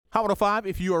Hot 105,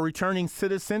 if you are a returning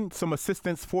citizen, some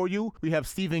assistance for you. We have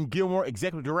Stephen Gilmore,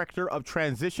 Executive Director of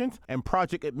Transitions and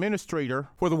Project Administrator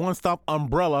for the One Stop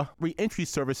Umbrella Reentry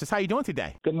Services. How are you doing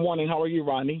today? Good morning. How are you,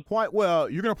 Rodney? Quite well.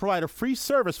 You're going to provide a free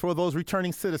service for those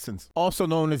returning citizens, also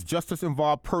known as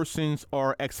justice-involved persons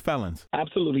or ex-felons.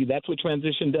 Absolutely. That's what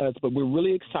Transition does. But we're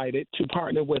really excited to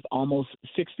partner with almost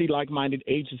 60 like-minded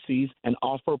agencies and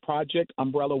offer Project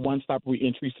Umbrella One Stop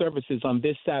Reentry Services on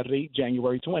this Saturday,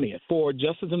 January 20th. For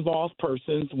justice-involved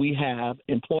persons, we have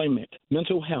employment,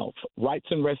 mental health, rights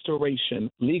and restoration,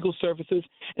 legal services,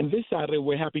 and this Saturday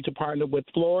we're happy to partner with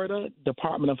Florida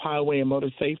Department of Highway and Motor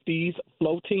Safety's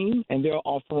Flow Team, and they're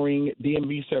offering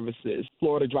DMV services,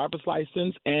 Florida driver's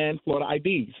license, and Florida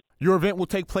IDs. Your event will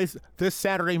take place this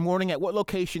Saturday morning at what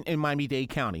location in Miami-Dade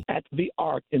County? At the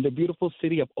Ark in the beautiful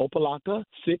city of Opelika,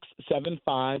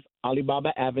 675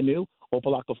 Alibaba Avenue,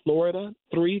 Opelika, Florida,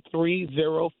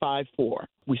 33054.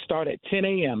 We start at 10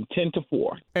 a.m., 10 to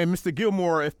 4. And Mr.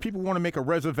 Gilmore, if people want to make a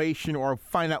reservation or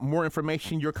find out more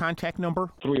information, your contact number?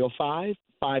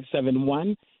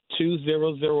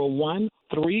 305-571-2001,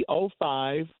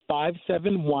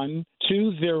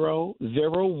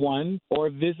 305-571-2001, or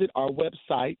visit our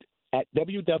website at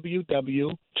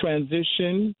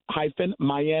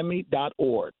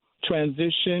www.transition-miami.org.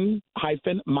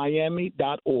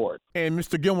 transition-miami.org. And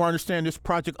Mr. Gilmore, I understand this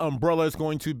Project Umbrella is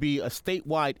going to be a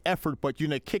statewide effort, but you're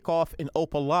going to kick off in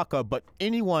Opelika, but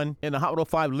anyone in the Hot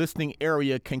 105 listening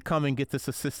area can come and get this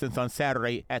assistance on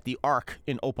Saturday at the Ark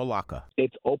in Opelika.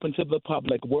 It's open to the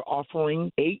public. We're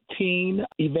offering 18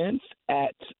 events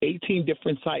at 18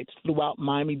 different sites throughout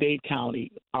Miami-Dade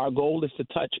County. Our goal is to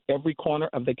touch every corner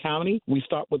of the county. We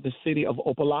start with the city of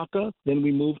Opelika, then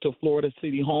we move to Florida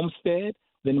City Homestead,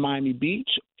 then Miami Beach,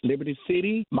 Liberty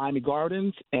City, Miami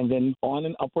Gardens, and then on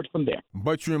and upward from there.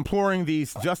 But you're imploring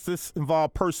these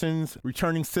justice-involved persons,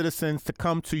 returning citizens, to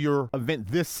come to your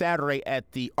event this Saturday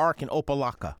at the Ark in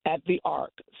Opelika. At the Ark,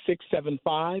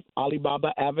 675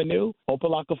 Alibaba Avenue,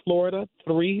 Opelika, Florida,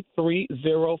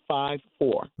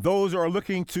 33054. Those who are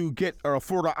looking to get a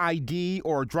Florida ID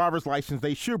or a driver's license,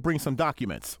 they should bring some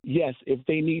documents. Yes, if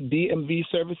they need DMV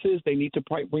services, they need to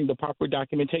bring the proper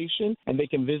documentation, and they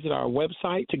can visit our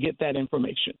website to get that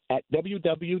information at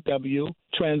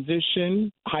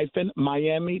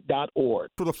www.transition-miami.org.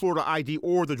 For the Florida ID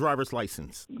or the driver's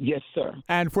license? Yes, sir.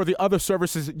 And for the other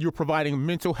services you're providing,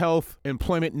 mental health,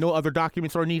 employment, no other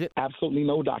documents are needed? Absolutely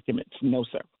no documents. No,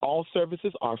 sir. All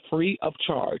services are free of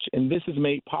charge, and this is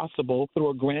made possible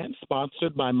through a grant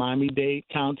sponsored by Miami-Dade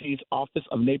County's Office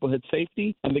of Neighborhood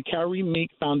Safety and the Carrie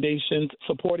Meek Foundation's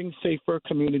Supporting Safer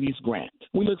Communities grant.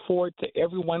 We look forward to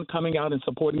everyone coming out and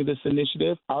supporting this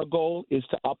initiative. Our goal is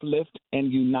to uplift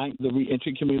and unite the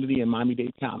reentry community in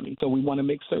Miami-Dade County. So we want to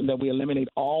make certain that we eliminate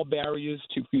all barriers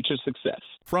to future success.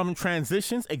 From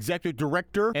Transitions, Executive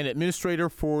Director and Administrator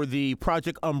for the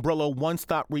Project Umbrella One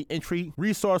Stop Reentry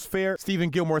Resource Fair,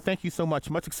 Stephen Gilmore, thank you so much.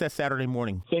 Much success Saturday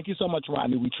morning. Thank you so much,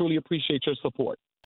 Rodney. We truly appreciate your support.